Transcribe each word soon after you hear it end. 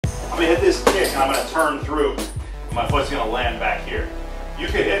gonna hit this kick and I'm gonna turn through. My foot's gonna land back here. You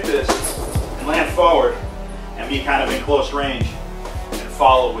could hit this and land forward and be kind of in close range and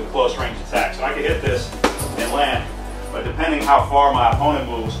follow with close range attacks. So I could hit this and land, but depending how far my opponent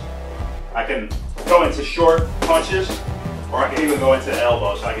moves, I can go into short punches or I can even go into the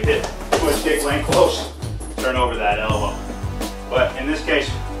elbow. So I could hit twist kick, land close, turn over that elbow. But in this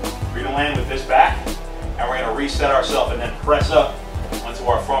case, we're gonna land with this back and we're gonna reset ourselves and then press up onto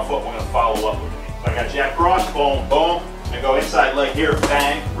our front foot. We're gonna follow up with it. So I got jab cross, boom, boom. I'm gonna go inside leg here,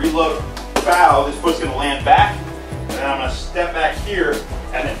 bang, reload, bow. This foot's gonna land back. And then I'm gonna step back here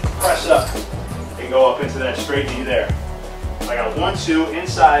and then press up and go up into that straight knee there. So I got a 1-2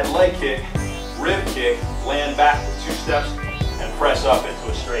 inside leg kick, rib kick, land back with 2 steps and press up into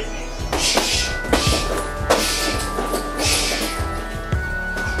a straight knee.